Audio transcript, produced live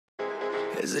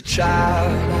As a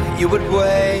child, you would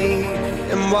wait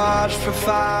and watch from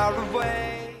far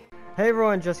away. Hey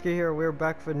everyone, Jurassichero here. We're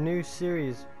back for a new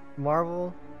series,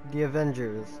 Marvel: The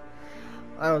Avengers.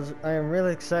 I am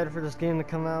really excited for this game to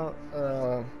come out.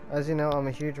 As you know, I'm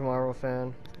a huge Marvel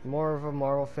fan. More of a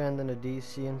Marvel fan than a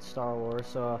DC and Star Wars,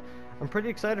 so I'm pretty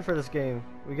excited for this game.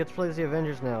 We get to play as the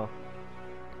Avengers now.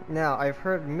 Now, I've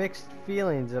heard mixed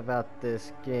feelings about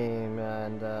this game,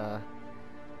 and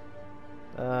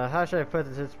how should I put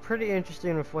this? It's pretty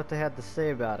interesting with what they had to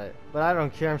say about it, but I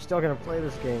don't care. I'm still gonna play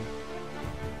this game.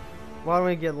 Why don't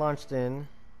we get launched in?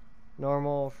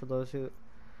 Normal for those who...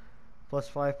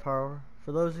 +5 power.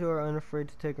 For those who are unafraid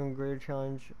to take on greater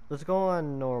challenge. Let's go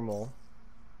on normal.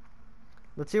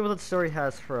 Let's see what the story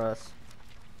has for us.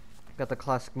 Got the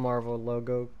classic Marvel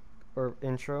logo or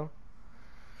intro.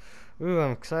 Ooh,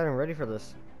 I'm excited. I'm ready for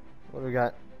this. What do we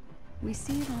got? We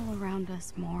see it all around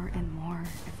us more and more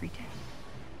every day.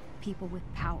 People with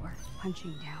power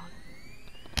punching down.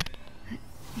 But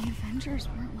the Avengers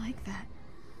weren't like that.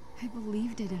 I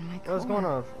believed it in my core. What's going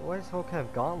on? Why does Hulk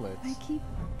have gauntlets? I keep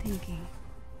thinking,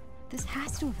 this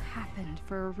has to have happened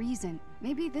for a reason.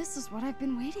 Maybe this is what I've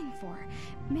been waiting for.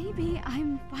 Maybe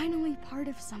I'm finally part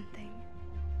of something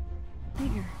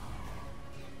bigger.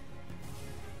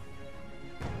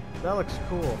 That looks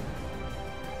cool.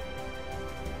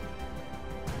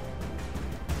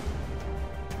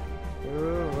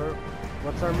 Ooh,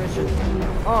 what's our mission?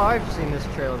 Oh, I've seen this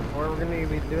trailer before. We're gonna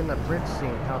be doing that bridge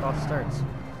scene, how it all starts.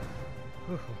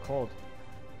 Ooh, I'm cold.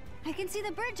 I can see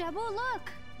the bridge, Abu,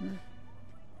 look!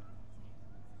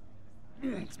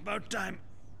 It's about time.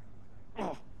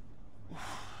 Oh.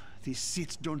 These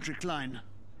seats don't recline.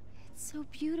 It's so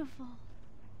beautiful.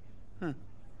 Huh.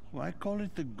 Why call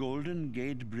it the Golden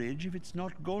Gate Bridge if it's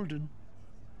not golden?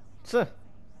 Sir.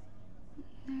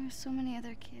 There are so many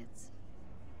other kids.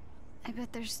 I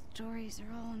bet their stories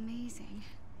are all amazing.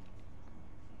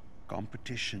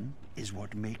 Competition is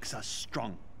what makes us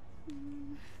strong.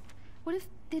 What if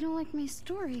they don't like my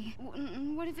story?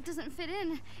 What if it doesn't fit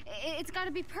in? It's got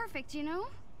to be perfect, you know?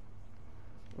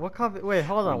 What wait,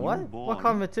 hold on, what? What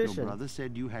competition? Your brother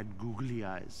said you had googly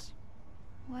eyes.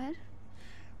 What?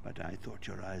 But I thought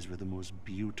your eyes were the most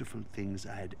beautiful things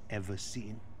I had ever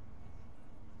seen.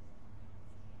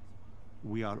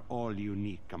 We are all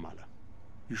unique, Kamala.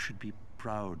 You should be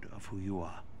proud of who you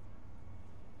are.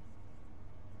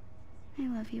 I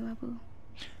love you, Abu.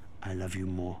 I love you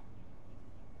more.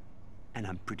 And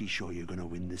I'm pretty sure you're gonna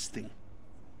win this thing.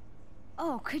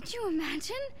 Oh, could you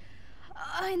imagine?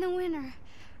 I'm the winner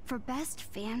for best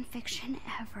fan fiction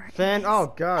ever.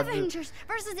 Oh god. Avengers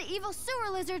versus the evil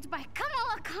sewer lizards by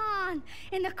Kamala Khan,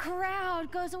 and the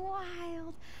crowd goes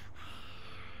wild.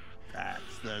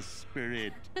 That's the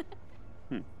spirit.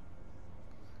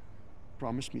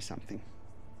 Promise me something.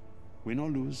 Win or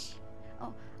lose.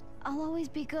 Oh, I'll always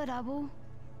be good, Abu.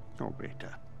 Oh,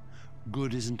 Beta.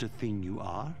 Good isn't a thing you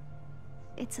are.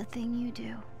 It's a thing you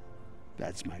do.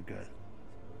 That's my girl.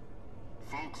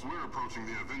 Folks, we're approaching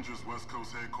the Avengers West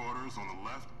Coast headquarters on the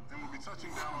left, and we'll be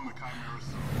touching down on the Chimera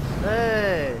soon.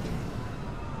 Hey!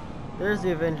 There's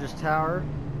the Avengers Tower.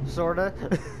 Sorta.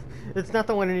 It's not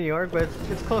the one in New York, but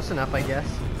it's close enough, I guess.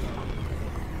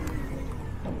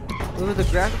 Ooh, the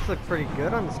graphics look pretty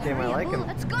good on this game. I like them.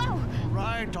 Let's go!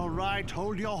 All right,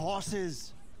 hold your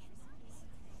horses.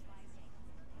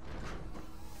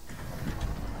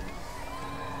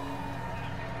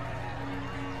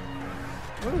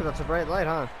 Ooh, that's a bright light,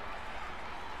 huh?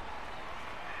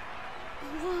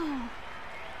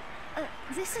 Whoa.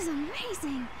 This is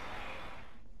amazing.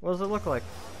 What does it look like?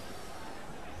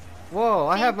 Whoa,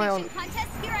 I have my own... Contest,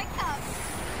 here I come.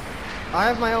 I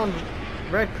have my own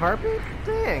red carpet?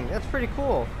 Dang, that's pretty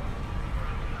cool.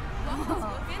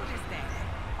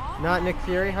 Not Nick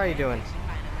Fury, how you doing?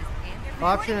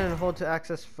 Option and hold to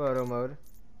access photo mode.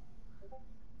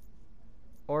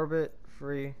 Orbit,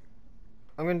 free.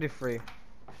 I'm gonna do free.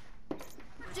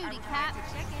 Duty cap.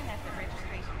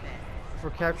 For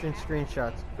capturing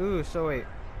screenshots. Ooh, so wait.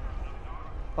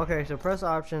 Okay, so press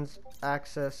options,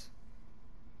 access.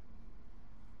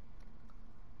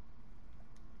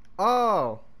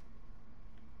 Oh!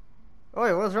 Oh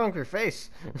wait, what's wrong with your face?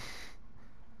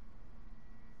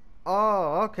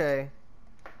 Oh, okay.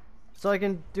 So I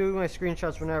can do my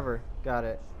screenshots whenever. Got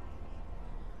it.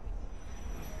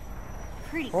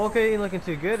 Okay, ain't looking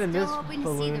too good in this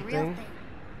balloon thing.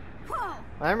 Whoa!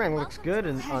 Iron Man looks good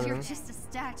on You're him. just a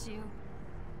statue.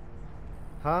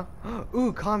 Huh?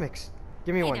 Ooh, comics.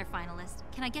 Give me Hey one. there, finalist.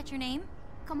 Can I get your name?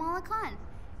 Kamala Khan.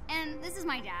 And this is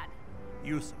my dad.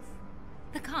 Yusuf.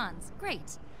 The Khans.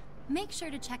 Great. Make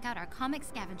sure to check out our comic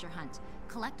scavenger hunt.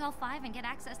 Collect all 5 and get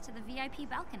access to the VIP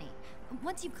balcony.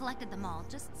 Once you've collected them all,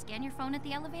 just scan your phone at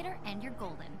the elevator and you're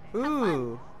golden.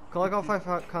 Ooh. Collect all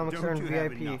 5 comics Don't earn you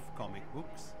have VIP. enough comic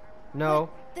books? No.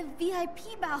 The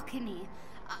VIP balcony.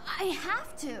 I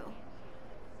have to.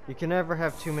 You can never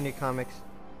have too many comics.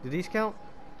 Do these count?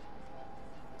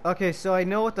 Okay, so I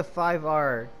know what the 5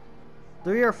 are.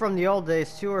 3 are from the old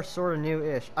days, 2 are sort of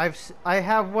new-ish. I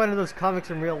have one of those comics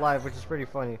in real life, which is pretty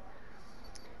funny.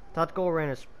 Tactical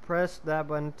awareness. Press that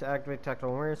button to activate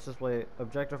tactical awareness. Display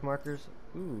objective markers.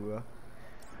 Ooh.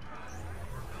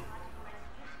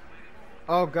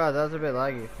 Oh god, that was a bit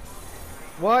laggy.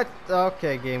 What?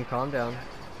 Okay, game, calm down.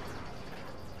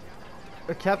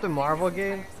 A Captain Marvel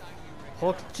game?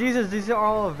 Hulk. Jesus, these are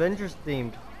all Avengers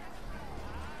themed.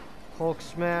 Hulk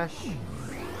smash.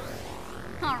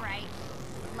 Alright,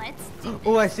 let's do this.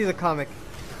 Oh, I see the comic.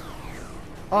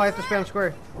 Oh, I have to spam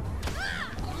square.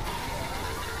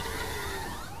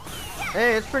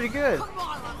 Hey, it's pretty good.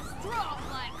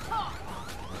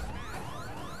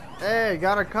 Hey,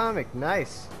 got our comic.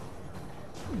 Nice.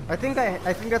 I think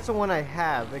that's the one I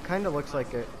have. It kind of looks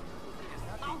like it.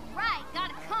 Alright, got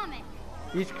a comic.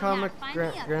 Each comic find the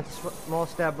others. grants a small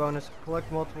stab bonus. Collect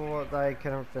multiple that I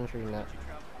can finish reading that.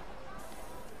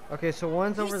 Okay, so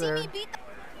one's over there.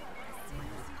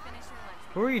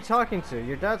 Who are you talking to?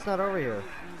 Your dad's not over here.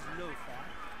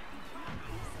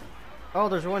 Oh,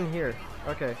 there's one here.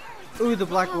 Okay. Ooh, the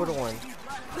Black Widow one.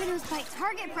 Widow's fight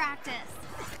target practice.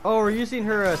 Oh, we're using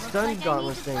her stun Like I need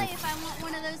gauntlet to thing. play if I want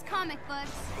one of those comic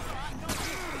books.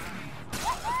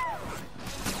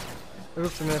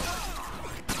 Oops, I missed.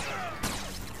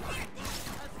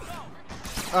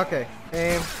 Okay,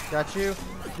 aim. Got you.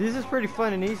 This is pretty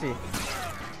fun and easy.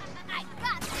 I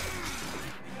got this.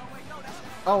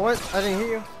 Oh, what? I didn't hear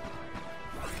you.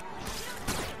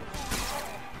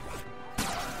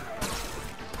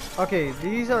 Okay,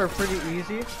 these are pretty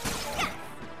easy.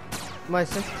 My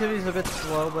sensitivity is a bit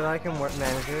slow, but I can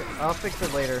manage it. I'll fix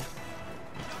it later.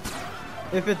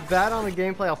 If it's bad on the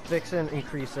gameplay, I'll fix it and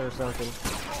increase it or something.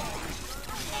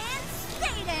 And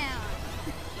stay down.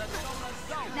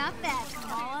 Not bad,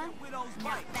 Kamala.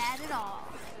 Not bad at all.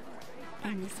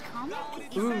 And this comic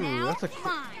is Ooh, now that's a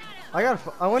mine.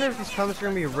 I wonder if these comics are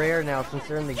gonna be rare now since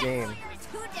they're in the game.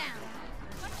 2 down.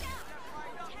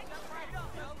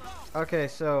 Okay,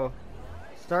 so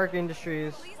Stark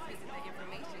Industries.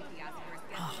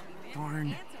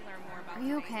 Darn. Are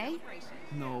you okay?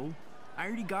 No. I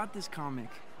already got this comic.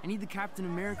 I need the Captain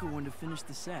America one to finish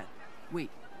the set. Wait,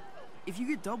 if you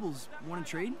get doubles, want to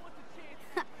trade?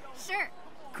 Sure.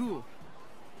 Cool.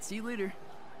 See you later.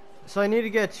 So I need to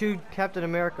get 2 Captain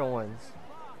America ones.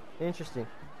 Interesting.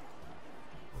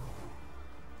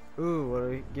 Ooh, what do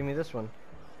we, give me this one.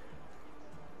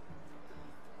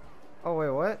 Oh wait,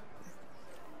 what?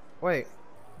 Wait.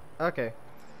 Okay.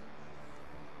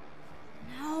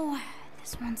 No,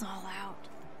 this one's all out.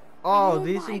 Oh,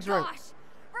 these things are. are. Gosh,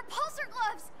 repulsor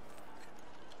gloves.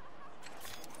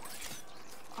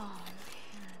 Oh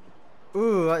man.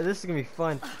 Ooh, this is gonna be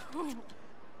fun. Oh,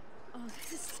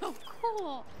 this is so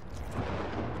cool.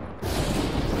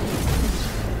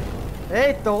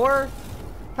 Hey, Thor.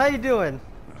 How you doing?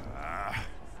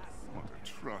 What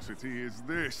atrocity is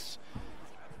this?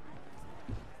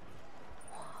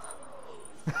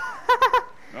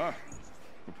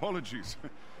 Apologies.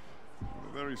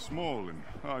 They're very small and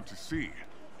hard to see.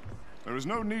 There is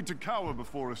no need to cower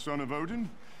before a son of Odin,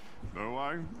 though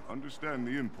I understand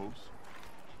the impulse.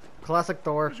 Classic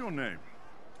Thor. What's your name?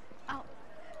 Oh,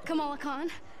 Kamala Khan.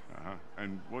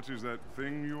 And what is that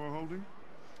thing you are holding?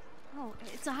 Oh,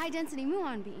 it's a high-density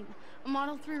muon beam. A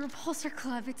Model 3 repulsor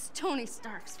glove. It's Tony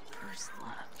Stark's first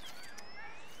love.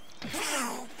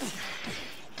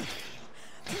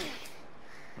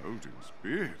 Odin's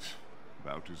beard.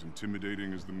 About as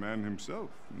intimidating as the man himself,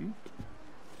 hmm?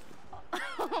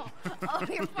 Oh,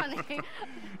 you're funny.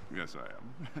 Yes, I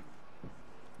am.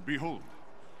 Behold,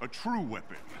 a true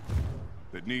weapon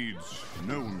that needs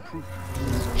no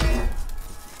improvement.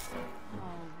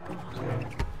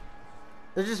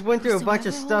 They just went through a bunch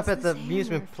of Whosoever stuff holds at the this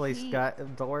amusement hammer place, feet.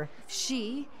 Thor.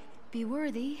 She, be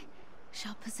worthy,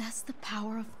 shall possess the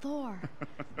power of Thor.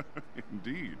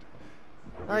 Indeed.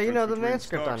 Oh, you know the Between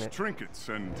manuscript on Stark's it. trinkets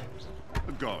and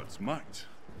the god's might.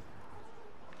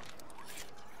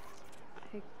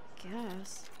 I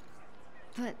guess.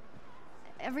 But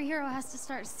every hero has to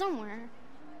start somewhere,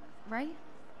 right?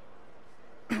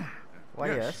 Why,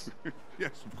 yes.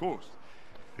 Yes, of course.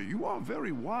 You are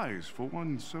very wise for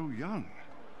one so young.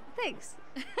 Thanks.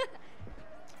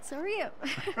 So are you.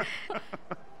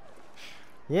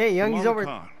 Yeah, Youngie's Kamala over.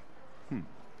 Khan.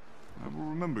 I will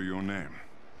remember your name.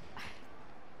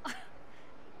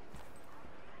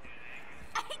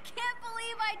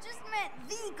 just meant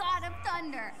the God of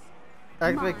Thunder.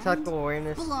 Activate Mind tactical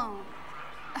awareness. blown.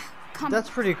 Come That's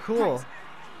on, pretty cool. guys,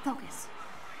 focus.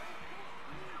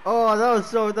 Oh,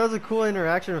 that was a cool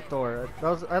interaction with Thor.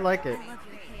 I like it.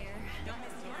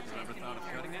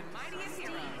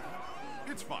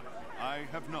 It's fine. I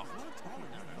have not.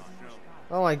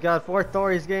 Oh my God, poor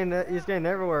Thor. He's getting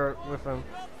everywhere with him.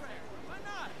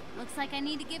 Looks like I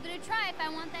need to give it a try if I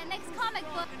want that next comic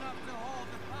book.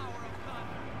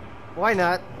 Why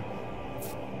not?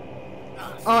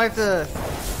 Oh, I have to.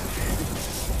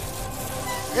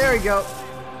 There we go.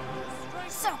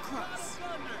 So close.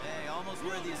 Hey, almost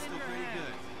worthy is still pretty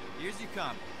good. Here's your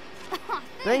comic.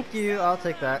 Thank you. I'll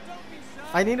take that.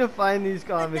 I need to find these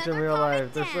comics in real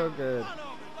life. They're so good.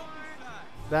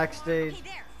 Backstage. Hey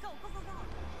there. Go, go, go, go.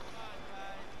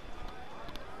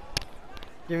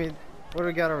 Give me. What do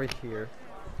we got over here?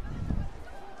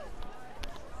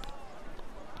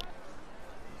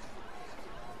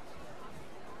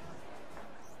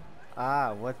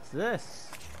 Ah, what's this?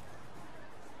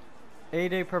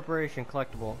 8-day preparation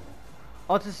collectible.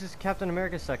 Oh, this is Captain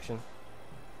America section.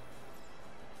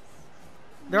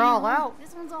 They're all out.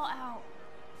 This one's all out.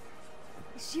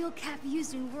 The shield cap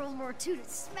used in World War II to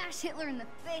smash Hitler in the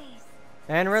face.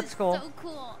 And Red This is Skull. so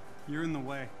cool. You're in the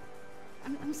way.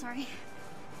 I'm sorry.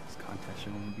 This contest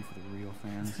should only be for the real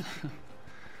fans.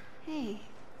 Hey,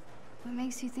 what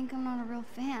makes you think I'm not a real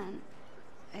fan?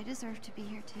 I deserve to be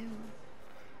here too.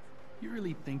 You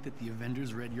really think that the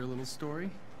Avengers read your little story?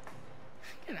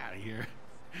 Get out of here.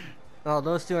 Oh,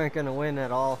 those two aren't gonna win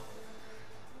at all.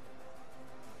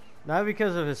 Not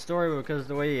because of his story, but because of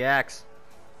the way he acts.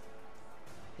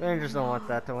 They just don't want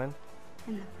that to win.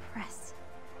 And the press.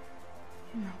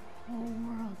 And the whole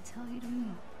world tell you to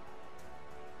move.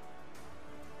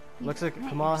 You Looks like plant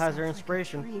Kamala has her yourself like a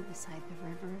inspiration. tree beside the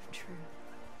river of truth.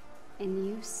 And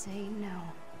you say no.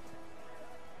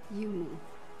 You move.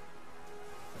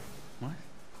 What?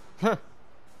 Huh.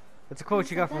 It's a quote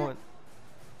Who you got said from that? what?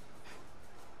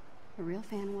 A real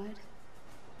fan would.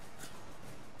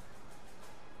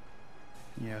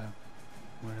 Yeah,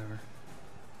 whatever.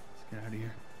 Let's get out of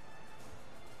here.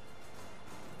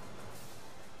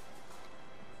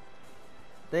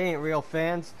 They ain't real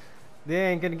fans. They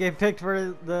ain't gonna get picked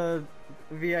for the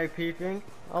VIP thing.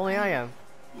 Only I am.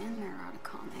 And they're out of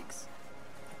comics.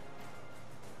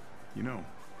 You know,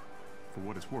 for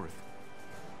what it's worth,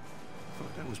 I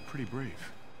thought that was pretty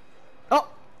brave. Oh!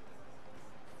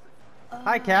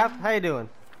 Hi, Cap. How you doing?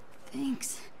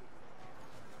 Thanks.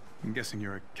 I'm guessing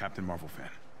you're a Captain Marvel fan.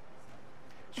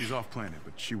 She's off planet,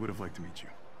 but she would have liked to meet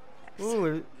you. Ooh,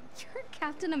 You're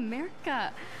Captain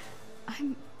America.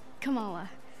 I'm Kamala.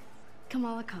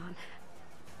 Kamala Khan.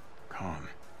 Khan.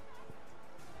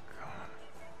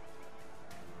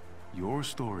 Your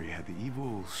story had the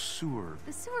evil sewer.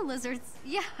 The sewer lizards,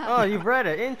 yeah. oh, you've read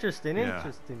it. Interesting, Yeah.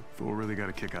 interesting. Thor really got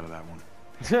a kick out of that one.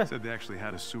 Said they actually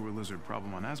had a sewer lizard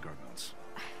problem on Asgard once.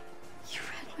 You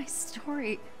read my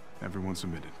story. Everyone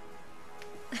submitted.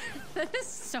 That is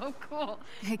so cool.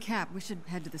 Hey, Cap, we should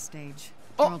head to the stage.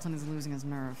 Oh. Carlton is losing his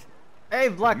nerve. Hey,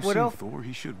 Black Have you Widow. seen Thor?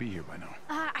 He should be here by now.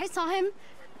 I saw him.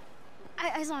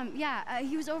 I saw him, yeah.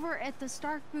 He was over at the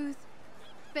Stark booth,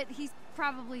 but he's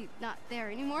probably not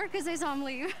there anymore because I saw him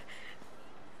leave.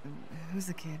 Who's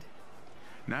the kid?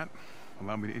 Nat,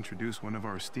 allow me to introduce one of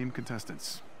our esteemed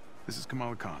contestants. This is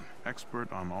Kamala Khan,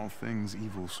 expert on all things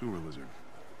evil sewer lizard.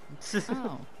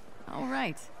 Oh, all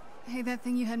right. Hey, that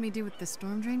thing you had me do with the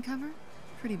storm drain cover?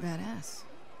 Pretty badass.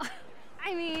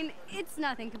 I mean, it's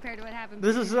nothing compared to what happened.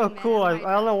 This is so between cool. I man,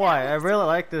 don't know that why. I was really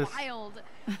like this. Wild.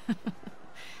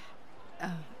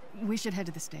 We should head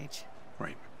to the stage.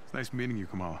 Right. It's nice meeting you,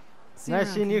 Kamala. See Nice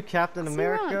around, seeing kid. you, Captain See you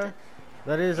around. America.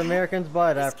 That is American's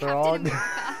butt, He's after Captain all.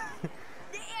 America. And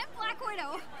Black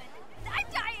Widow. I'm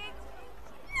dying.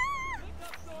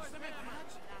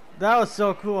 That was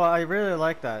so cool. I really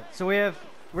like that. So we're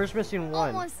just missing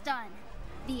one. Almost done.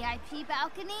 VIP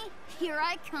balcony, here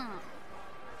I come.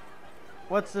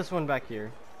 What's this one back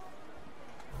here?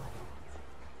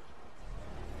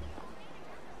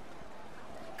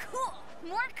 Cool,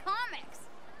 more comics.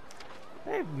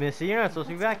 Hey, Missy, you're not supposed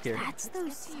to be back here. That's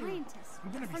those scientists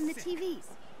from the TVs.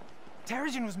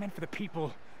 Terrigen was meant for the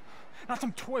people, not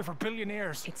some toy for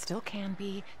billionaires. It still can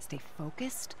be. Stay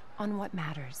focused on what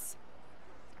matters.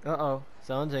 Uh-oh,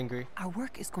 sounds angry. Our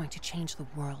work is going to change the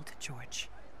world, George.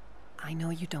 I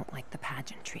know you don't like the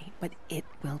pageantry, but it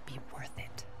will be worth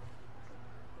it.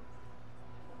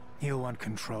 He'll want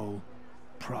control,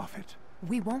 profit.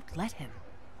 We won't let him.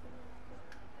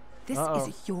 This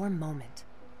is your moment.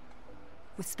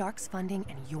 With Stark's funding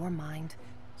and your mind,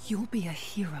 you'll be a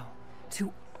hero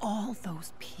to all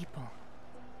those people.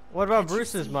 What about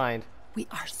Bruce's mind? We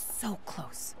are so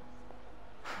close.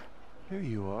 Here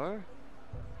you are.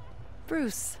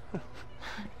 Bruce.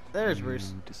 There's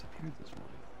Bruce. You disappeared this morning.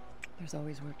 There's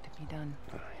always work to be done.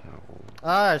 I know.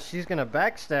 Ah, she's gonna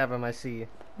backstab him, I see.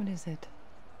 What is it?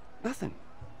 Nothing.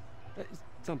 It's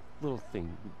some little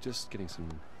thing. Just getting some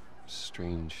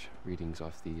strange readings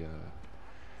off the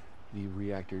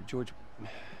reactor. George,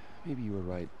 maybe you were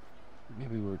right.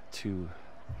 Maybe we were too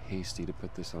hasty to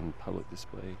put this on public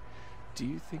display. Do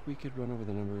you think we could run over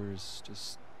the numbers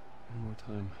just one more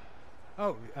time?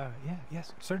 Oh,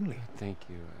 yes, certainly. Thank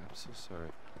you. I'm so sorry.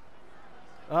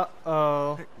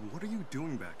 Uh-oh. Hey, what are you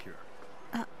doing back here?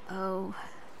 Uh-oh.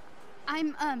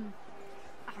 I'm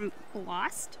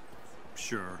lost.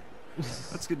 Sure.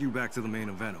 Let's get you back to the main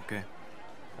event, okay?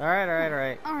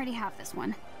 Alright. Already have this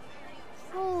one.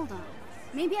 Hold on.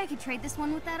 Maybe I could trade this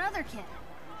one with that other kid.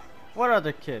 What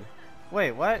other kid?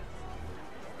 Wait, what?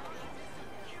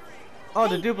 Oh,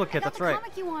 hey, the duplicate, that's right.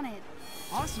 Comic you wanted.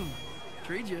 Awesome.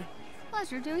 Trade you.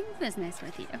 Pleasure doing business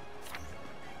with you.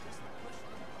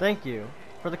 Thank you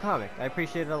for the comic. I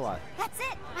appreciate it a lot. That's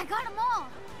it. I got them all.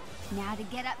 Now to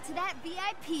get up to that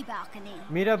VIP balcony.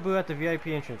 Meet up Boo at the VIP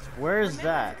entrance. Where is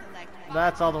that?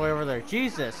 That's all the way over there.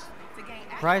 Jesus.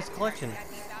 Prize collection.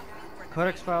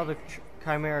 Codex file the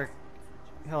Chimera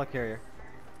helicarrier.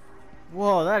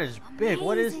 Whoa, that is big.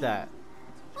 What is that?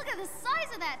 Look at the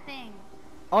size of that thing.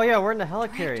 Oh yeah, we're in the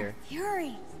helicarrier.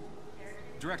 Fury.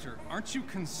 Director, aren't you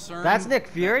concerned That's Nick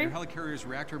Fury? that your helicarrier's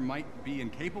reactor might be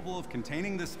incapable of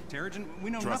containing this Terrigen?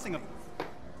 We know nothing of...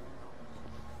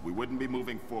 We wouldn't be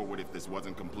moving forward if this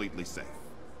wasn't completely safe.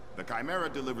 The Chimera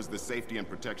delivers the safety and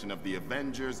protection of the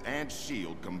Avengers and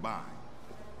S.H.I.E.L.D. combined.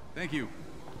 Thank you.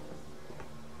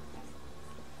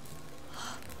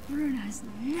 Bruno's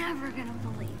never gonna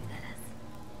believe this.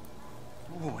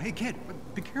 Oh, hey kid,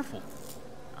 be careful.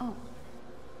 Oh.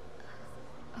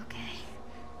 Okay.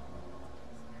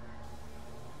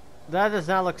 That does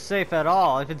not look safe at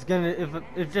all. If it's gonna,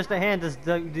 if just a hand does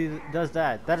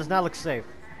that does not look safe.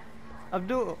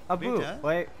 Abu, Waiter,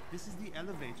 wait. This is the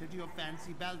elevator to your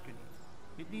fancy balcony.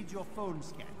 It needs your phone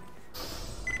scan.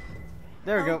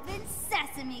 There we go. Open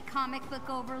sesame, comic book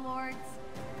overlords.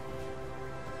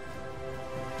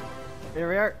 Here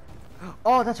we are.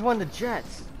 Oh, that's one of the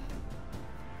jets.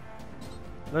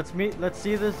 Let's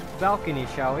see this balcony,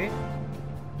 shall we?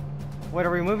 Wait,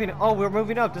 are we moving? Oh, we're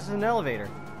moving up. This is an elevator.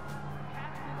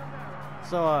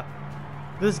 So,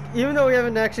 this, even though we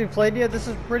haven't actually played yet, this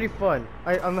is pretty fun.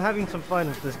 I'm having some fun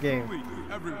with this game.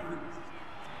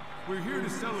 We're here to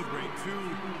celebrate too.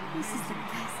 This is the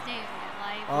best day of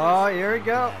my life. Oh, here we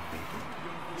go.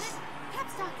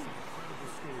 Kept talking.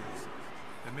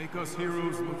 That make us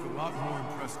heroes look a lot more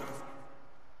impressive.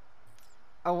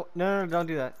 Oh, no, don't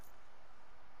do that.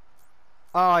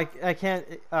 Oh, I can't.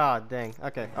 Oh, dang.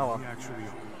 Okay. Oh well. We actually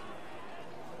are.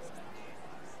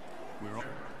 We're all...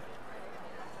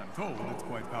 I'm told it's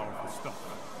quite powerful stuff.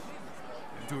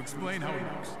 And to explain how it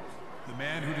works, the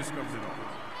man who discovered it all,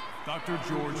 Dr.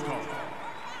 George Toll.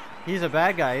 He's a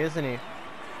bad guy, isn't he?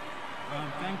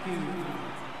 Thank you,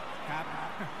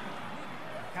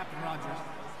 Captain Rogers.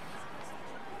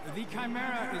 The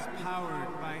Chimera is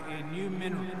powered by a new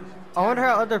mineral. I wonder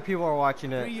how other people are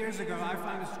watching 3 it. years ago, I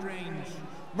found a strange...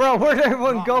 Bro, where did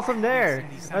everyone go from there?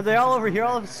 Are they all over here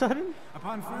all of a sudden?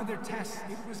 Upon further tests,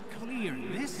 it was clear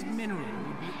this mineral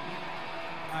would be...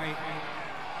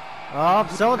 Oh,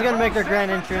 someone's gonna make their grand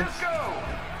entrance. The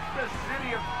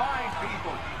city of fine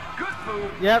people. Good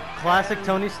food. Yep, classic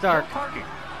Tony Stark. No parking.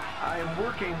 I am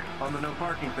working on the no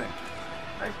parking thing.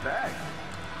 Nice bag.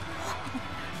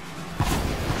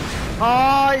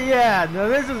 Oh yeah, no,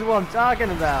 this is what I'm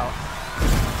talking about.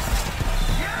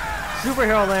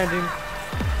 Superhero landing.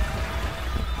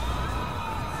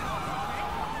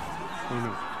 Oh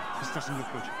no, this doesn't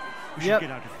look good. We should Yep.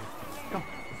 get out of here. Come.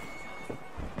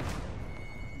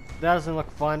 That doesn't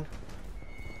look fun.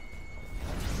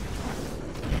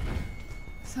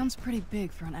 Sounds pretty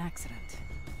big for an accident.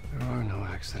 There are no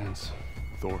accidents.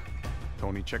 Thor,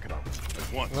 Tony, check it out.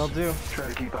 At once. Will do. Try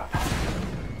to keep up.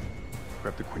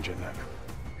 Grab the Quinjet net.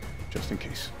 Just in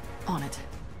case. On it.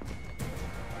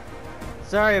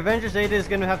 Sorry, Avengers 8 is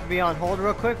gonna have to be on hold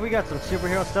real quick. We got some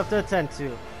superhero stuff to attend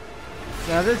to.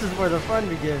 Now this is where the fun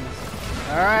begins.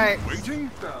 Alright.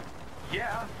 Waiting?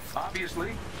 Yeah,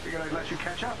 obviously. You're gonna let you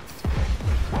catch up.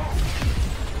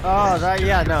 Oh, that,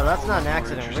 yeah, no, that's not an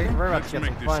accident. We're about to get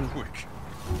some fun. Thor,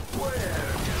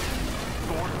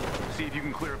 see if you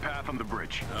can clear a path on the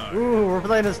bridge. Ooh, we're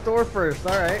playing a store first.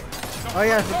 Alright. Oh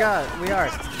yeah, I forgot. We are.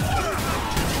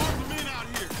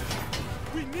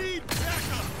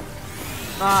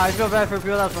 Ah, I feel bad for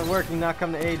people that's been working, not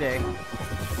come to A-Day.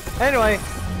 Anyway,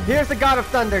 here's the God of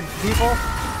Thunder, people.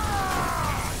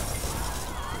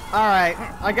 Alright,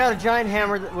 I got a giant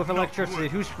hammer with electricity.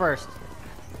 Who's first?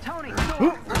 Tony,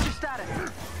 what's your status?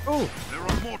 Ooh. There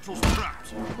are mortals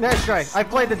trapped. Nice try. I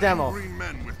played the demo. Green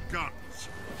men with guns.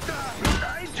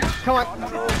 Come on.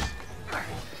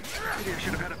 Maybe I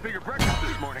should have had a bigger breakfast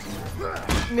this morning.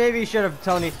 Maybe you should have,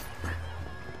 Tony.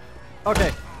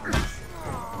 Okay.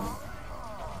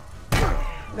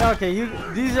 Okay,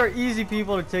 these are easy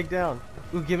people to take down.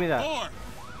 Ooh, give me that. Lord,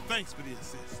 thanks for the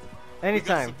assist.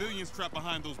 Anytime. We got civilians trapped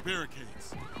behind those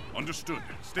barricades. Understood.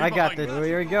 Stay I got behind this. me.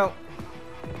 Here we go.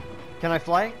 Can I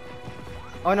fly?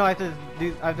 Oh no, I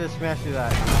have to smash through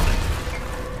that.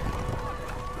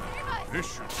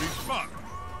 This should be fun.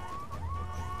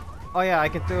 Oh yeah, I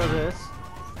can throw this.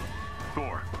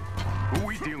 Thor, who are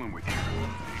we dealing with here?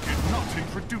 They did not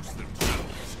introduce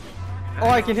themselves. Oh,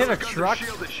 I can hit a Got the truck?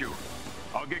 shield issue.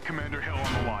 I'll get Commander Hill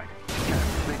on the line.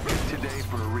 They picked today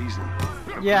for a reason.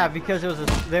 Yeah, because it was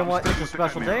it's a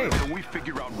special day. So we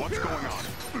figure out what's going on.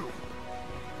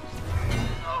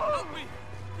 Help me,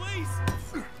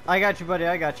 please. I got you, buddy.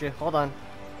 I got you. Hold on.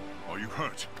 Are you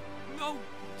hurt? No,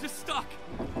 just stuck.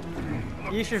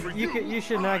 You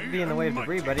should not be in the way of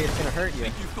debris, buddy. It's gonna hurt you.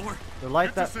 Thank you, Thor. The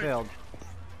light that failed.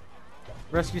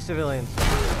 Rescue civilians.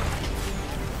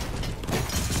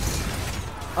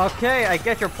 Okay, I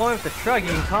get your point with the truck. You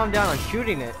can calm down on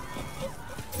shooting it.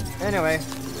 Anyway.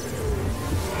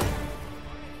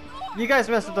 You guys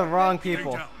messed with the wrong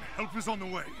people. Help is on the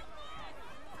way.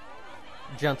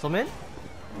 Gentlemen.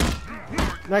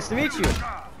 Nice to meet you.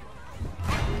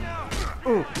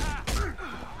 Ooh.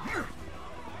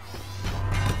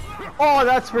 Oh,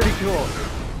 that's pretty cool.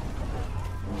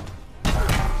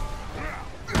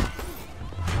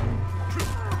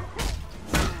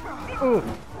 Ooh.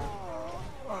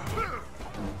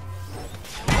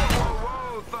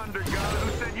 Whoa, Thunder God, who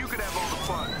said you could have all the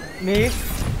fun? Me?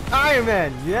 Iron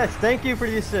Man! Yes, thank you for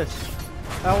the assist.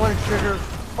 I want to trigger.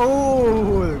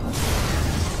 Oh!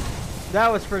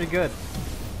 That was pretty good.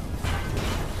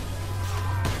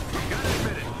 Gotta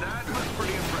admit it, that was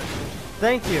pretty impressive.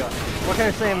 Thank you. What can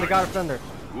I say? I'm the God of Thunder.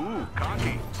 Ooh,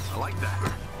 cocky. I like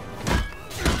that.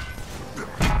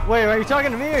 Wait, are you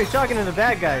talking to me or are you talking to the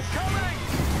bad guys?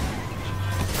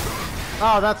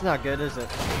 Oh, that's not good, is it?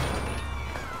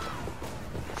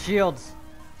 Shields.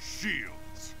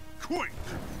 Shields. Quick!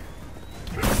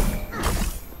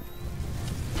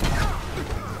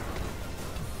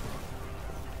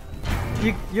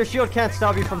 Your shield can't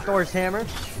stop you from Thor's hammer.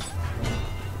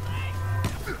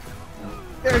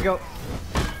 There we go.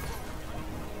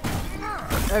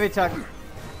 Heavy attack.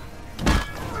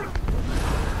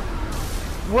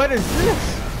 What is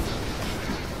this?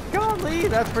 Golly,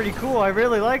 that's pretty cool. I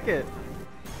really like it.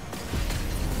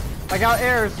 I got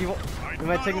airs. You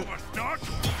might take.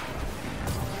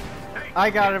 I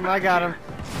got him. I got him.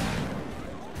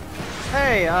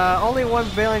 Hey, only one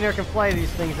billionaire can play these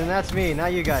things, and that's me,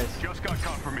 not you guys. Just got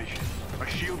confirmation. A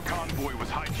shield convoy was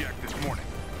hijacked this morning.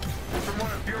 From one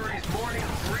of Fury's morning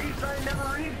briefs I never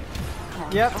read? Come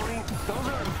on, yep. Tony, those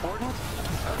are important.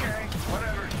 Okay,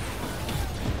 whatever.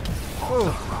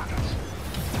 Ooh.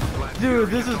 Dude,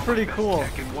 this is pretty cool.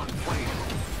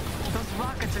 Those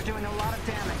rockets are doing a lot of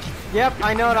damage. Yep,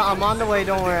 I know. I'm on the way.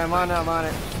 Don't worry. I'm on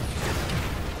it.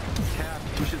 Cap,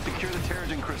 we should secure the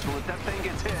Terrigen crystal if that thing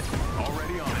gets hit.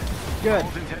 Already on it. Good.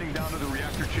 Paul's heading down to the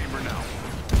reactor chamber now.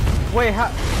 Wait,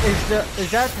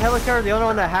 is that helicarrier the only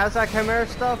one that has that Chimera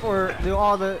stuff, or do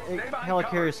all the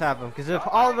helicarriers have them? Because if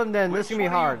all of them, then this is gonna be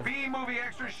hard. B-movie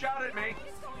extras shout at me.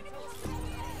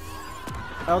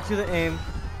 L to the aim.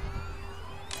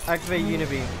 Activate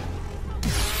Unibeam.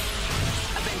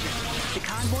 The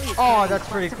convoy is oh, that's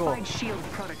pretty cool. Shield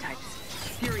prototypes.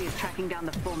 Fury is tracking down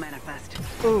the full manifest.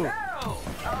 Ooh.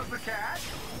 How's the cat?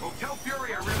 Well, tell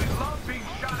Fury I really love being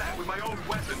shot at with my own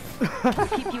weapon. We'll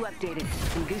keep you updated.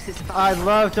 And Goose is fine. I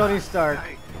love Tony Stark.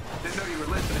 Hey, didn't know you were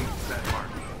listening to that part.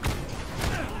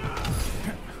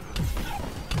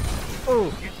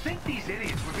 Ooh. You'd think these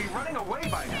idiots would be running away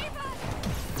by now.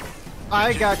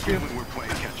 I got you. We're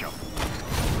playing catch up.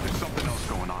 There's something else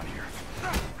going on here.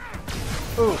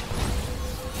 Ooh.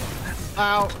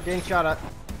 Ow, getting shot at.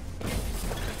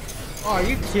 Oh, are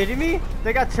you kidding me?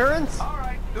 They got turrets?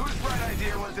 Alright, whose bright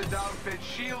idea was it to outfit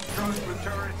shield trucks with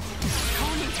turrets?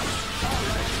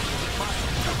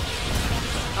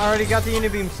 I already got the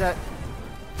Unibeam set.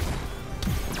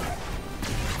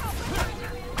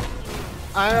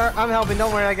 I'm helping,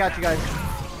 don't worry, I got you guys.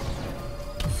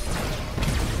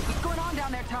 What's going on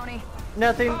down there, Tony?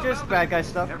 Nothing, just bad guy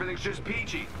stuff. Everything's just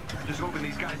peachy. Just hoping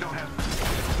these guys don't have...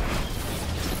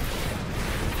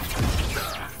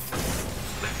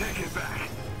 Let's take it back.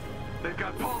 They've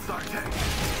got pulsar tanks.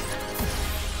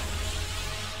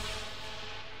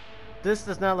 This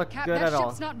does not look Cap, good that at all.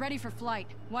 ship's not ready for flight.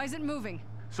 Why is it moving?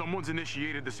 Someone's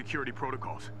initiated the security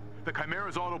protocols. The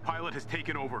Chimera's autopilot has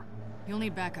taken over. You'll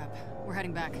need backup. We're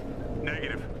heading back.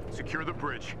 Negative. Secure the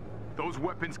bridge. Those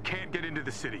weapons can't get into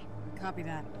the city. Copy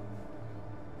that.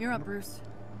 You're up, Bruce.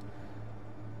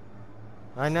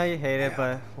 I know you hate it,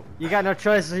 but you got no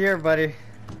choices here, buddy.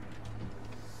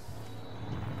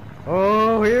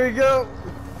 Oh, here we go.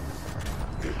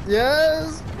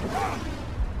 Yes.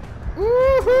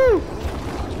 Woohoo!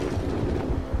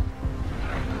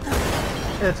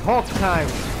 It's Hulk time.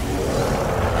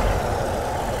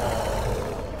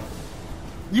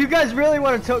 You guys really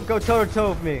want to go toe-to-toe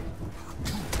with me?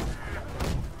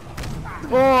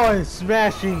 Boy,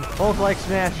 smashing. Hulk like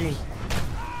smashing.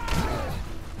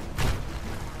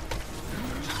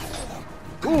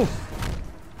 Ooh.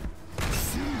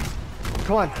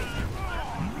 Come on.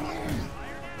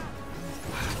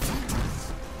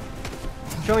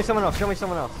 Show me someone else. Show me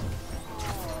someone else.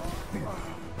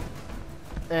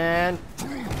 And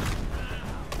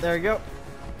there you go.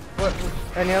 What?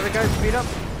 Any other guys beat up?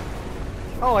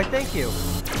 Oh, I thank you.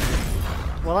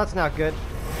 Well, that's not good.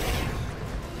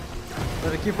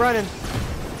 Better keep running.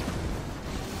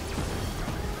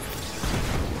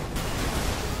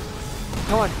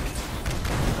 Come on.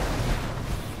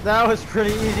 That was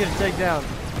pretty easy to take down.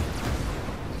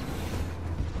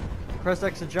 Press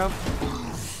X to jump.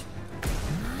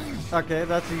 Okay,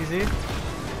 that's easy.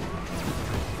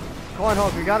 Come on,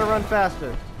 Hulk, we gotta run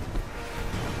faster.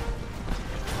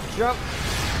 Jump.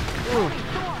 Ooh.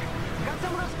 Got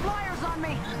some of those flyers on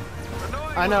me.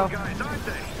 I know. Guys, aren't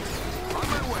they? On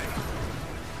my way.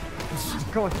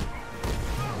 Come on.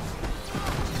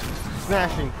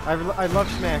 Smashing. I love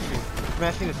smashing.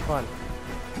 Smashing is fun.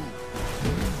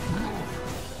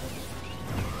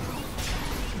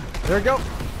 There we go.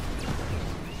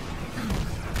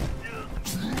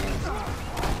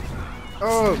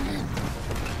 Oh.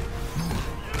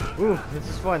 Ooh, this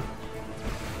is fun.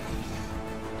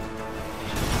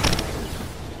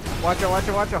 Watch it, watch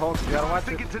it, watch it, Hulk. You gotta watch it.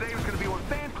 Thinking today was gonna be on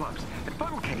fan clubs and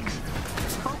funnel cakes.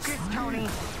 Focus, Tony.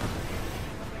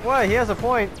 What? He has a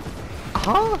point.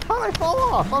 How did I fall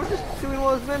off? I was just doing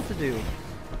what I was meant to do.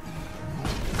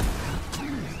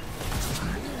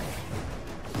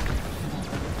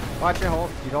 Watch it,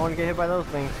 Hulk. You don't want to get hit by those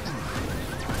things.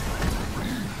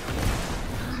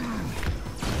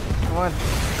 Come on.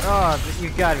 Oh, you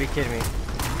gotta be kidding me.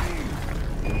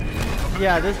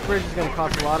 Yeah, this bridge is gonna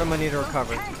cost a lot of money to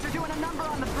recover. Tanks are doing a number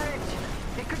on the bridge.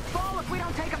 It could fall if we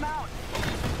don't take them out.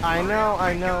 I know,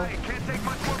 I know. Can't take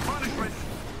much more punishment.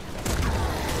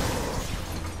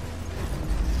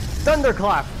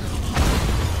 Thunderclap!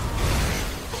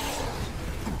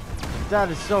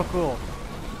 That is so cool.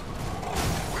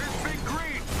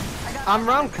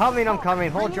 I'm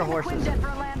coming. Hold your horses.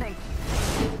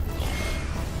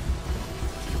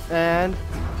 And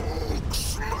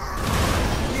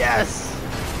yes!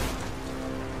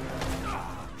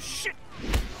 Shit!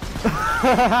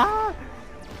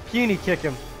 Puny kick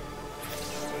him.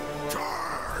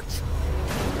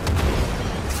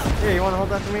 Here, you want to hold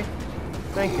that for me?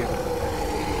 Thank you.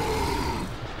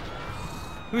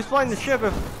 Who's flying the ship?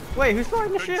 Wait, who's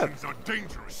flying the ship? Things are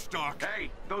dangerous, Stark. Hey,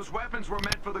 those weapons were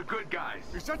meant for the good guys.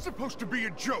 Is that supposed to be a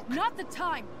joke? Not the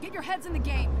time. Get your heads in the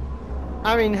game.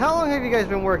 I mean, how long have you guys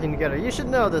been working together? You should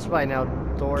know this by now,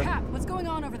 Thor. Cap, what's going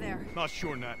on over there? Not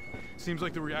sure, Nat. Seems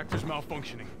like the reactor's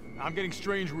malfunctioning. I'm getting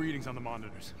strange readings on the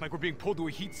monitors, like we're being pulled to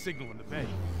a heat signal in the bay.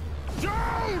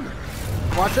 Down!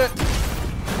 Watch it.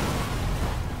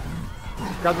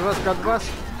 Grab the bus, grab the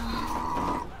bus.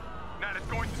 Nat, it's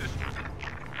going to this.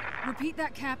 Repeat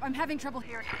that, Cap. I'm having trouble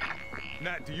hearing.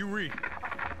 Nat, do you read?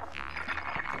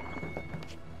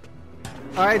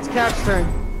 Alright, it's Cap's turn.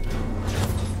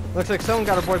 Looks like someone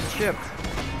got aboard the ship.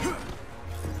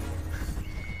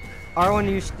 R1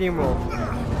 to use steamroll.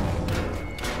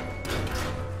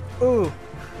 Ooh.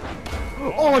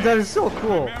 Oh, that is so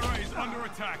cool. Chimera is under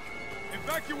attack.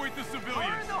 Evacuate the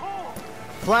civilians.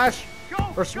 Flash.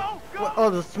 Go, Or go. oh,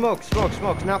 the smoke.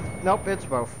 Nope, it's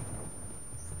both.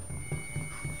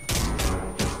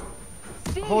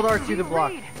 Hold R2 to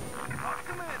block.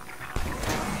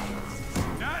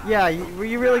 Yeah, were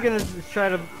you really gonna try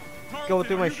to go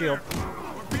through my shield?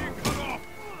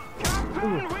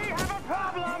 Ooh.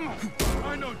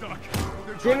 I know, Doc.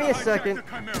 Give me a second.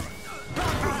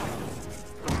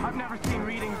 I've never seen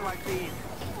readings like these.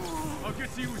 I'll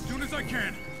get to you as soon as I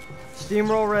can.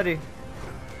 Steamroll ready.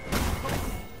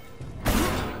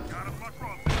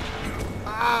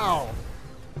 Ow!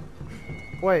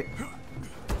 Wait.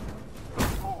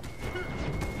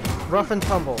 Rough and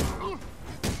tumble.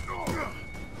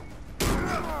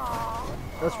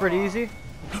 That's pretty easy.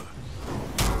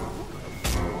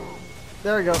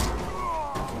 There we go.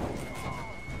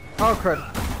 Oh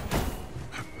crap.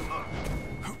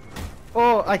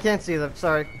 Oh, I can't see them.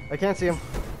 Sorry. I can't see them.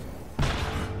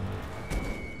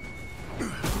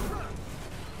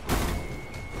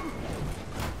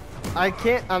 I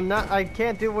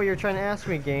can't do what you're trying to ask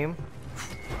me, game.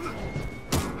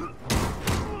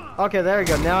 Okay, there we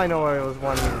go. Now I know what I was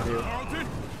wanting you to do. Carlton,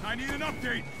 I need an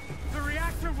update. The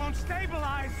reactor won't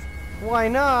stabilize. Why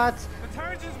not? The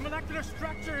Terrigen's molecular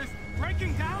structure is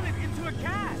breaking down it into a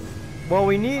gas. Well,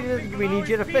 we need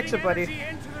you to fix it, buddy.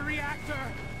 Into the reactor.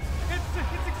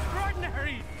 It's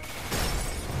extraordinary.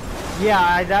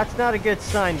 Yeah, that's not a good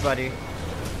sign, buddy.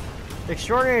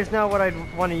 Extraordinary is not what I'd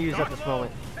want to use at this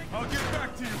moment. I'll get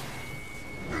back to you.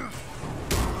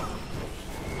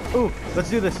 Ooh, let's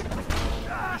do this.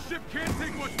 The ship can't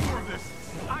take much more of this.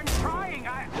 I'm trying.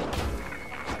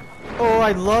 Oh,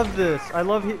 I love this. I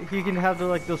love he can have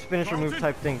like those finisher move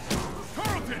type things.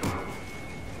 Carlton!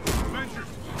 Avengers,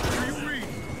 do you read?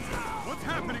 What's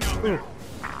happening out there?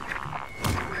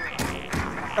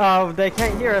 Oh, they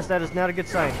can't hear us. That is not a good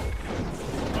sign.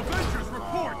 Avengers,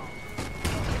 report.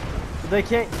 They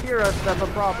can't hear us. That's a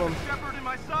problem. Shepard in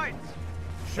my sights.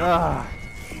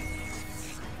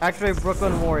 Activate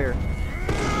Brooklyn Warrior.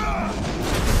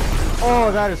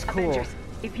 Oh, that is cool. Avengers,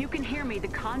 if you can hear me, the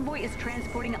convoy is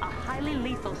transporting a highly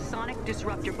lethal sonic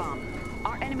disruptor bomb.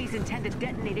 Our enemies intend to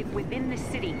detonate it within the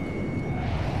city.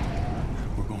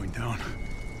 We're going down.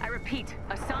 I repeat,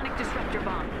 a sonic disruptor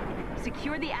bomb.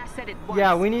 Secure the asset at once.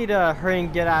 Yeah, we need to hurry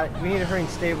and get out. We need to hurry and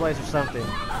stabilize or something.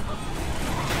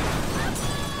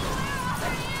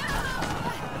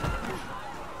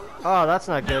 Oh, that's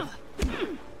not good.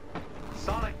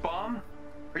 Sonic bomb?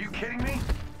 Are you kidding me?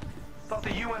 Thought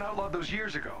the UN outlawed those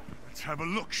years ago. Let's have a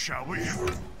look, shall we?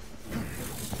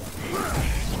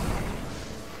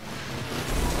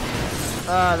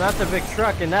 That's a big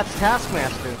truck, and that's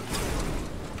Taskmaster.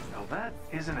 Now that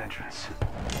is an entrance.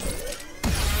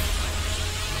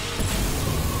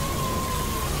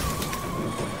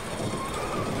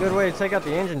 Good way to take out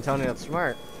the engine, Tony. That's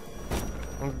smart.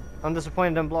 I'm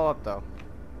disappointed it didn't blow up, though.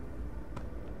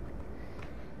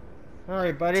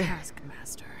 Alright, buddy.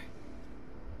 Taskmaster.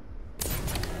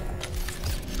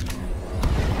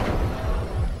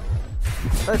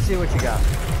 Let's see what you got.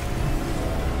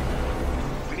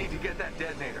 We need to get that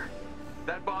detonator.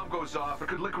 That bomb goes off, it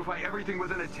could liquefy everything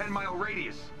within a 10-mile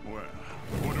radius. Well,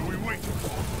 what are we waiting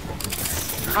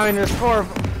for? I mean, there's 4 of...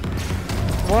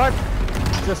 What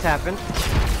just happened?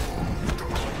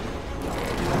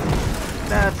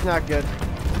 That's not good.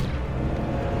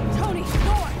 Tony,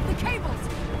 Thor, the cables!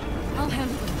 I'll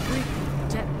handle the freak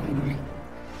detonator.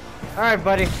 Alright,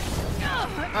 buddy.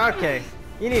 Okay.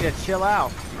 You need to chill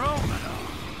out.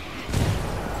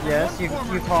 Yes, you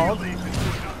called.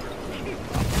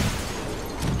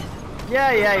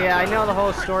 Yeah, I know the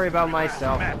whole story about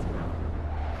myself.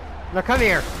 Now come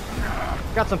here.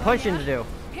 Got some punching to do.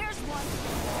 Here's one.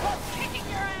 Kicking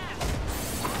your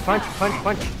ass. Punch, punch,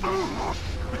 punch.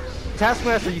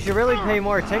 Taskmaster, you should really pay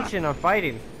more attention on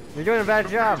fighting. You're doing a bad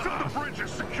job. The bridge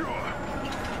is secure.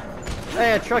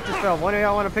 Hey, a truck just fell. One of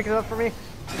y'all want to pick it up for me?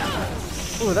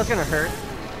 Ooh, that's gonna hurt.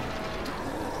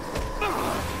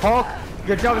 Hulk,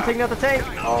 good job in taking out the tank.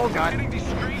 Oh god.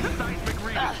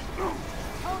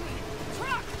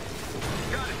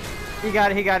 He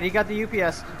got it. He got the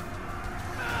UPS.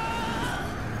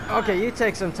 Okay, you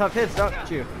take some tough hits, don't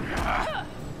you?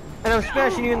 And I'm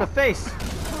smashing you in the face.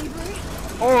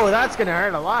 Oh, that's gonna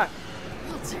hurt a lot.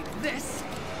 I'll take this.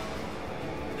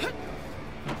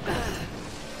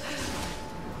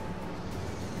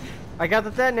 I got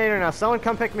the detonator now. Someone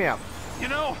come pick me up. You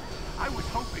know, I was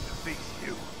hoping to face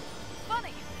you.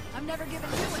 Funny, I'm never given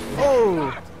you it.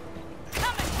 Oh.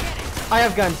 Come and get it. I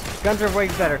have guns. Guns are way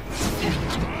better.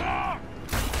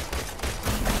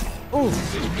 Ooh.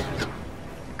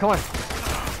 Come on.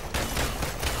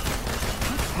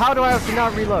 How do I have to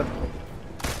not reload?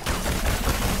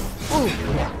 Ooh.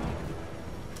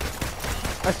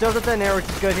 I still have the detonator, which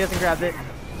is good. He hasn't grabbed it.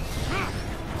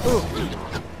 Ooh.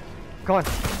 Come on.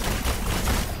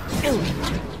 Ooh.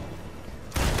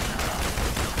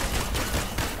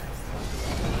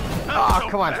 Oh,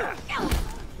 come on.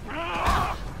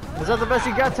 Is that the best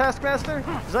you got, Taskmaster?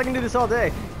 Because I can do this all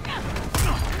day.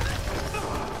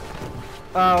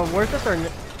 Where's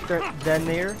the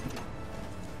detonator?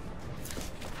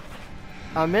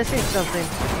 I'm missing something.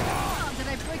 Did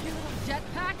I break your little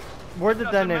jetpack? Where'd the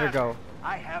detonator go?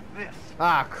 I have this.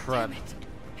 Ah, crud.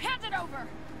 Hand it over.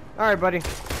 Alright, buddy.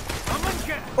 Someone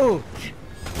get it. Ooh.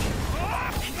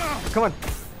 Come on.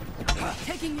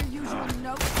 Taking your usual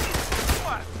note.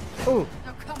 blast! Ooh.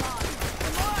 Now come on.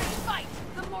 The more I fight,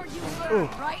 the more you learn,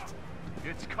 right?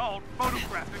 It's called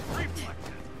photographic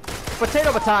reflexes.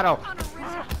 Potato, potato.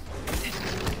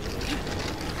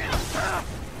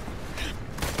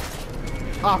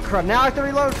 Oh crap! Now I have to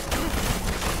reload.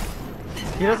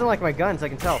 He doesn't like my guns. I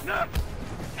can tell.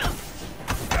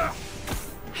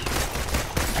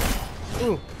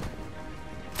 Ooh.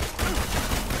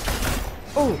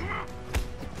 Ooh.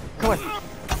 Come on.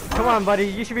 Come on, buddy.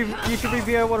 You should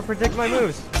be able to predict my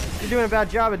moves. You're doing a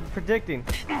bad job at predicting.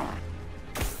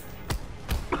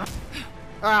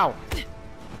 Ow.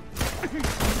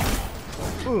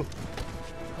 Ooh.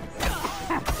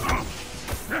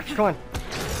 Come on.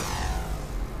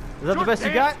 Is that the best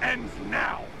you got? Ends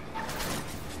now.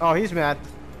 Oh, he's mad.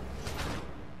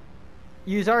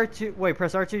 Use R2. Wait,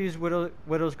 press R2 to use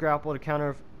Widow's grapple to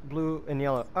counter blue and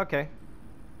yellow. Okay.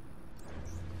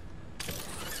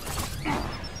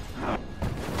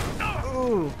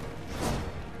 Ooh.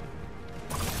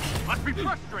 Must be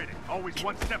frustrating. Always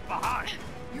one step behind.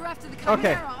 You're after the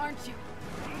Chimera, aren't you?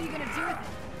 What are you gonna do with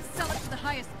it? Sell it to the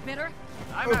highest bidder?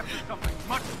 I'm after something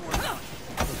much more than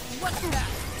What's that?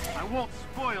 I won't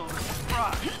spoil the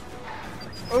surprise.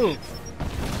 Ooh.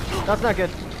 That's not good.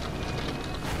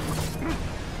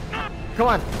 Come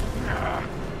on.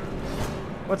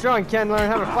 What's wrong? Can't learn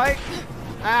how to fight?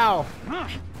 Ow.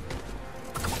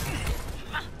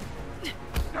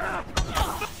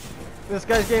 This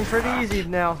guy's getting pretty easy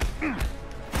now.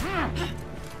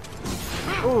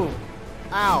 Ooh.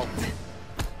 Ow.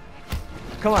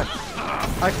 Come on.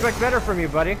 I expect better from you,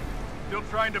 buddy. Still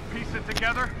trying to piece it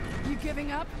together? You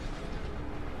giving up?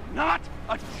 Not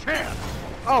a chance.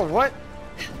 Oh, what?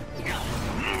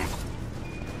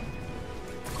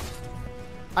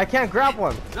 I can't grapple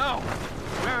him. So,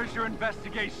 where's your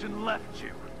investigation left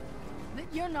you? That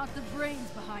you're not the brains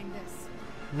behind this.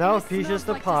 No, This he's just smells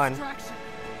a like pawn. distraction.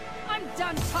 I'm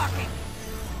done talking.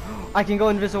 I can go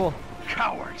invisible.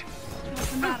 Coward.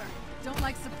 What's the matter? Don't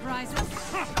like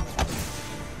surprises?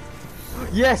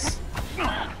 Yes!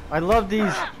 I love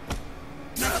these.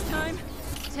 Next time,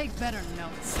 take better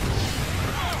notes.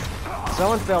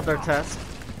 Someone failed their test.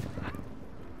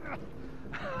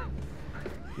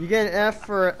 You get an F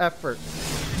for effort.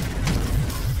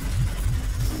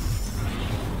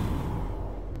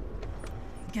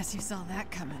 Guess you saw that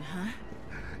coming, huh?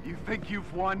 You think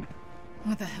you've won?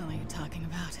 What the hell are you talking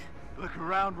about? Look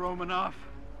around, Romanoff.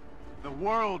 The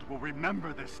world will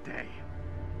remember this day.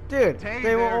 Dude, Day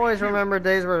they will there, always here. remember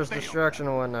days where there's Fail. destruction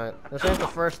and whatnot. This ain't the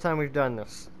first time we've done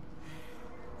this.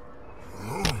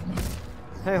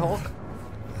 Hey, Hulk.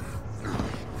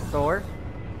 Thor.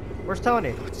 Where's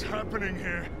Tony? What's happening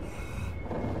here?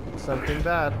 Something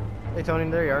bad. Hey, Tony,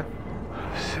 there you are.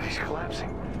 The city's collapsing.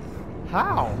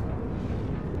 How?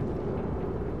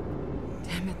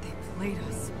 Damn it, they played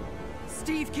us.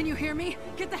 Steve, can you hear me?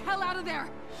 Get the hell out of there!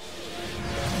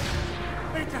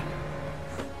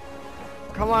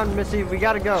 Come on, Missy, we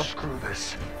gotta go. Screw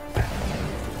this.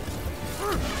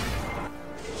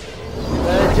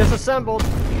 Just assembled.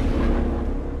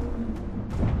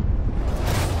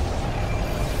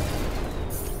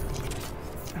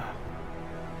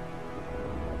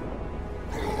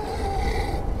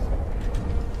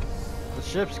 The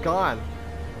ship's gone.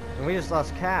 And we just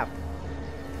lost Cap.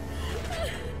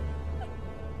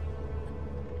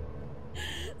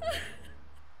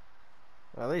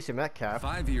 Well, at least you met Cap.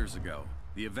 5 years ago,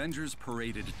 the Avengers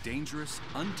paraded dangerous,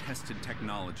 untested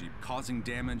technology causing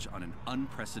damage on an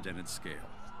unprecedented scale.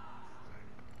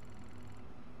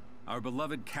 Our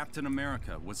beloved Captain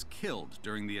America was killed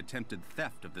during the attempted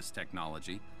theft of this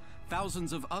technology.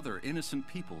 Thousands of other innocent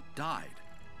people died,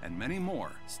 and many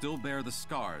more still bear the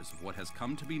scars of what has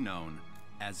come to be known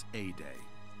as A-Day.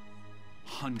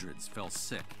 Hundreds fell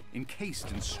sick,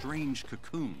 encased in strange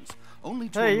cocoons, only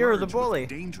to Hey, you're the emerge bully. with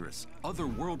dangerous,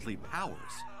 otherworldly powers.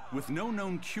 With no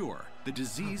known cure, the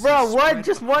disease Bro, has what? spread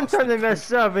Just one across the time they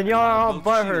messed up and y'all are all While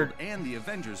both butthurt. SHIELD and the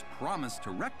Avengers promised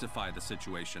to rectify the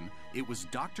situation, it was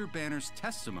Dr. Banner's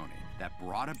testimony that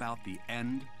brought about the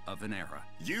end of an era.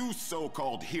 You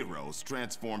so-called heroes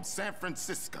transformed San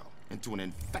Francisco into an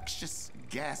infectious,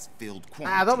 gas-filled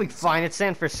quarantine. Ah, they'll be fine. It's San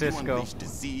You Francisco. unleashed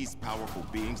diseased, powerful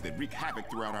beings that wreak havoc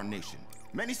throughout our nation.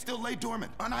 Many still lay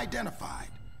dormant, unidentified.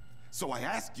 So I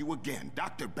ask you again,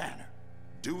 Dr. Banner,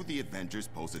 do the Avengers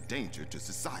pose a danger to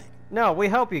society? No, we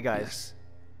help you guys.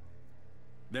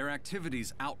 Their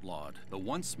activities outlawed, the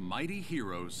once mighty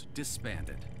heroes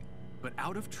disbanded. But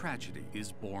out of tragedy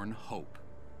is born hope.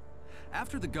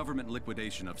 After the government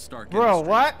liquidation of Stark Bro, Industries,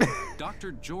 what?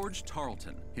 Dr. George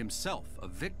Tarleton, himself a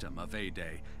victim of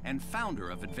A-Day and founder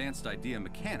of Advanced Idea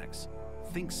Mechanics,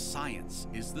 thinks science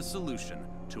is the solution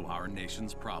to our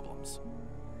nation's problems.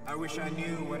 I wish I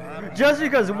knew what happened. Just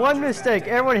because one mistake,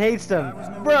 everyone hates them.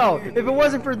 Bro, if it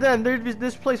wasn't for them,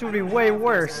 this place would be way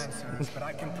worse. But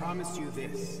I can promise you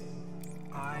this.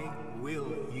 I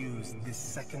will use this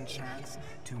second chance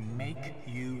to make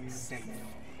you safe.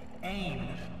 AIM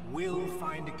will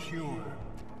find a cure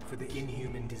for the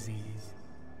inhuman disease.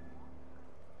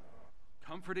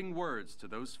 Comforting words to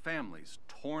those families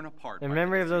torn apart. In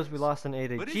memory of those we lost in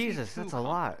 8. Jesus, that's a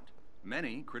lot.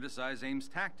 Many criticize AIM's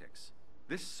tactics.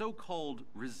 This so-called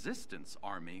resistance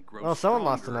army grows well, someone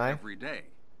lost an eye. Every day.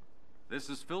 This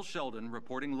is Phil Sheldon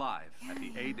reporting live at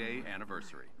the A-Day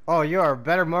anniversary. Oh, you are a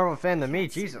better Marvel fan than me,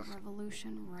 Jesus.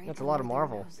 Right, that's a lot of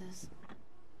Marvel.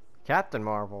 Captain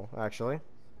Marvel, actually.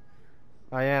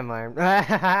 I am Iron.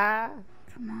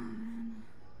 Come on.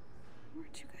 Where'd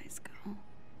you guys go?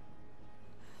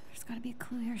 There's gotta be a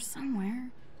clue here somewhere.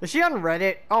 Is she on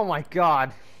Reddit? Oh my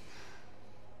god.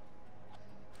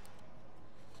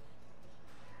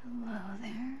 Hello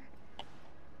there.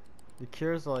 The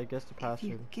cure's I guess the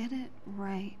password. If you get it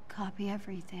right, copy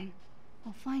everything.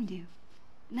 I'll find you.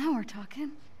 Now we're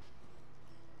talking.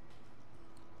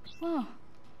 Whoa,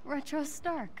 Retro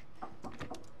Stark.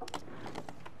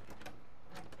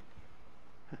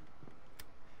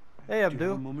 Hey,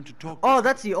 Abdu. A moment to talk. Oh,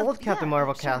 that's the old Captain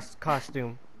Marvel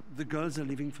costume. The girls are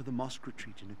leaving for the mosque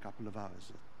retreat in a couple of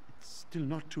hours. It's still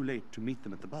not too late to meet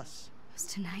them at the bus. It was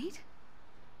tonight?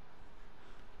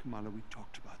 Kamala, we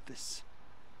talked about this.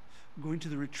 Going to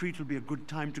the retreat will be a good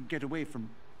time to get away from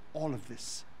all of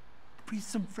this. Breathe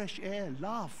some fresh air,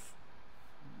 laugh.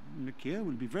 Nakia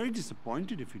will be very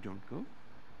disappointed if you don't go.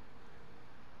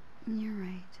 You're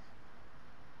right.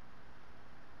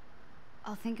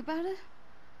 I'll think about it.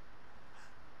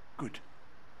 Good.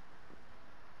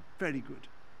 Very good.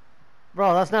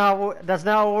 Bro, that's not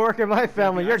how we work in my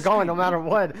family. You're going no matter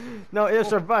what. No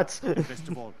ifs or buts. Best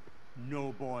of all,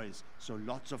 no boys, so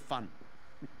lots of fun.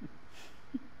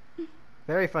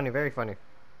 Very funny, very funny.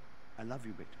 I love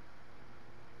you, Victor.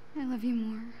 I love you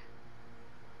more.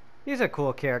 He's a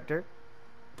cool character.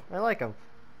 I like him.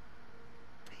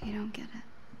 But you don't get it.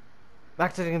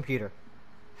 Back to the computer.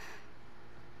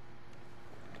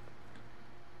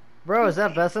 Bro, is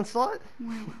that Besson slot?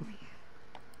 Where were we?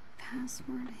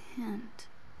 Password hint.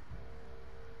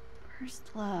 First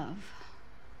love.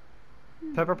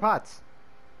 Pepper Potts.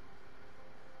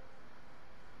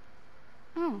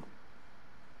 Oh.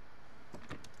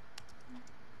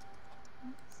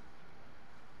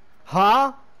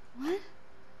 Huh? What?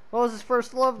 What was his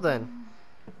first love then?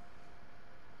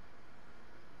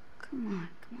 Come on,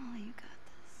 Kamala, you got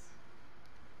this.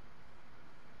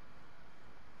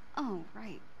 Oh,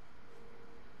 right.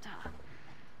 Duh.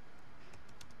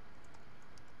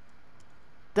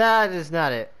 That is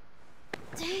not it.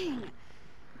 Dang.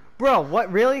 Bro,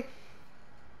 what, really?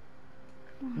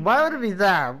 Why would it be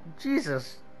that?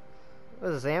 Jesus.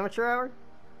 What is this, amateur hour?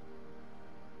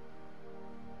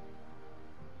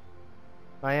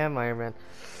 I am Iron Man.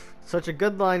 Such a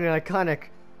good line and iconic.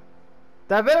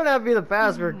 That better not be the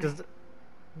password, because... That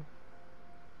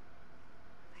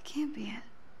can't be it.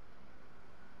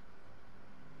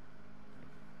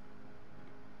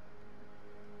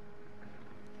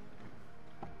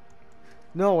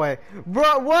 No way.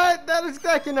 Bro, what?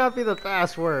 That cannot be the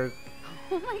password.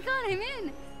 Oh my god, I'm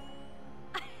in!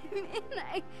 I'm in!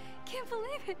 I can't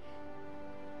believe it!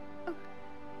 Oh.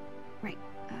 Right.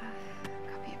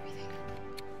 Copy everything.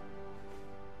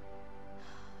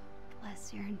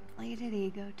 Bless your inflated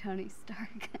ego, Tony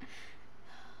Stark.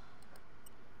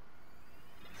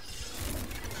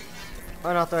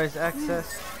 Unauthorized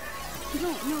access.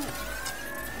 No.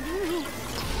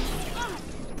 Ah,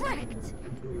 fricked!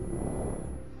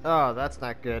 Oh, that's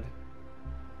not good.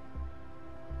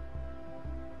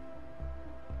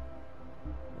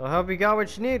 Well, I hope you got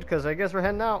what you need, because I guess we're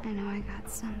heading out. I know I got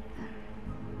something.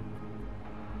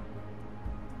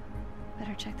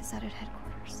 Better check this out at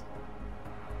headquarters.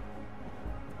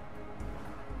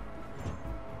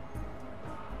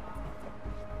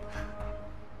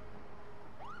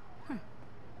 Huh.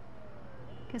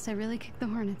 Guess I really kicked the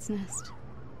hornet's nest.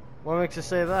 What makes you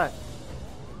say that?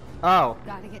 Oh.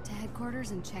 Gotta get to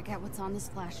headquarters and check out what's on this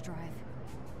flash drive.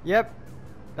 Yep.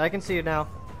 I can see it now.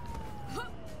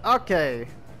 Okay.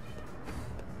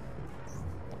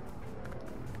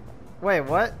 Wait,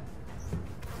 what?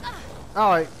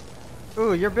 Oh,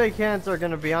 ooh, your big hands are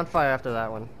gonna be on fire after that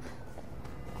one.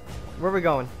 Where are we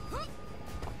going?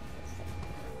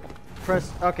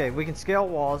 Press, okay, we can scale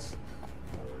walls.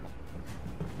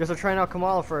 Guess we're trying out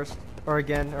Kamala first. Or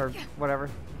again, or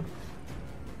whatever.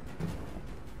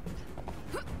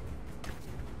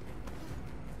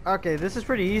 Okay, this is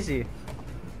pretty easy.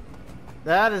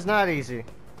 That is not easy.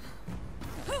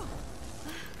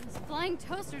 These flying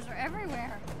toasters are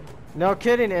everywhere. No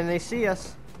kidding, and they see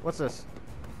us. What's this?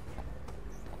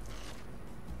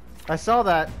 I saw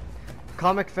that.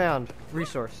 Comic found.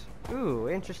 Resource. Ooh,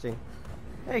 interesting.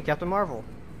 Hey, Captain Marvel.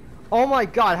 Oh my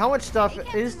god, how much stuff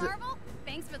is there?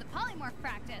 Thanks for the polymorph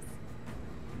practice.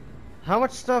 How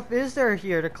much stuff is there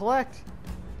here to collect?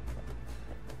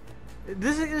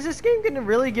 Is this game gonna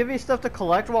really give me stuff to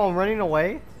collect while I'm running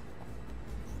away?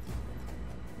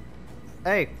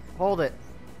 Hey, hold it.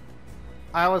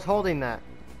 I was holding that.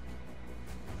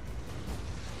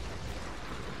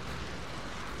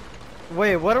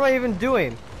 Wait, what am I even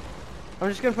doing? I'm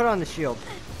just gonna put on the shield.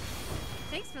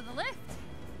 Thanks for the lift.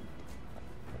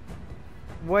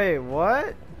 Wait,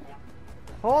 what?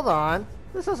 Hold on.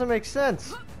 This doesn't make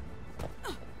sense.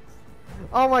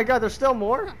 Oh my god, there's still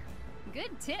more?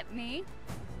 Good tip, me.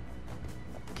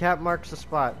 Cap marks the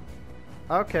spot.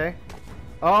 Okay.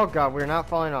 Oh god, we're not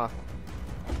falling off.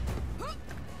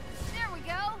 There we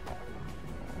go.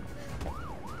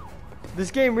 This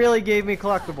game really gave me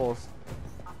collectibles.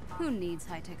 Who needs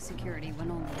high-tech security when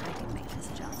only I can make this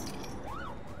job?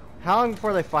 How long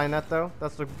before they find that, though?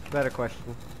 That's the better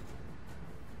question.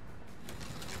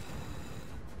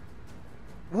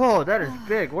 Whoa, that is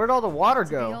big. Where'd all the water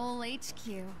go? The old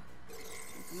HQ.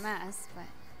 It's a mess, but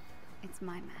it's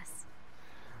my mess.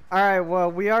 Alright, well,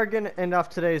 we are going to end off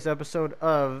today's episode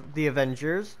of The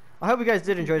Avengers. I hope you guys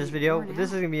did enjoy this video. This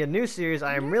is going to be a new series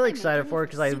I am really excited for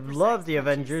because I love The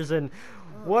Avengers, and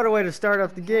what a way to start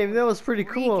off the game. That was pretty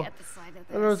cool.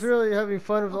 And I was really having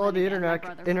fun with all the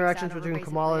interactions between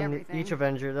Kamala and each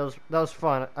Avenger. That was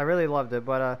fun. I really loved it,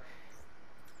 but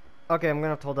okay, I'm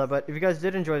gonna have to hold that. But if you guys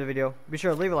did enjoy the video, be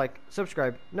sure to leave a like,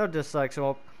 subscribe, no dislikes, and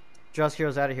well,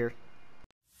 Jurassichero's out of here.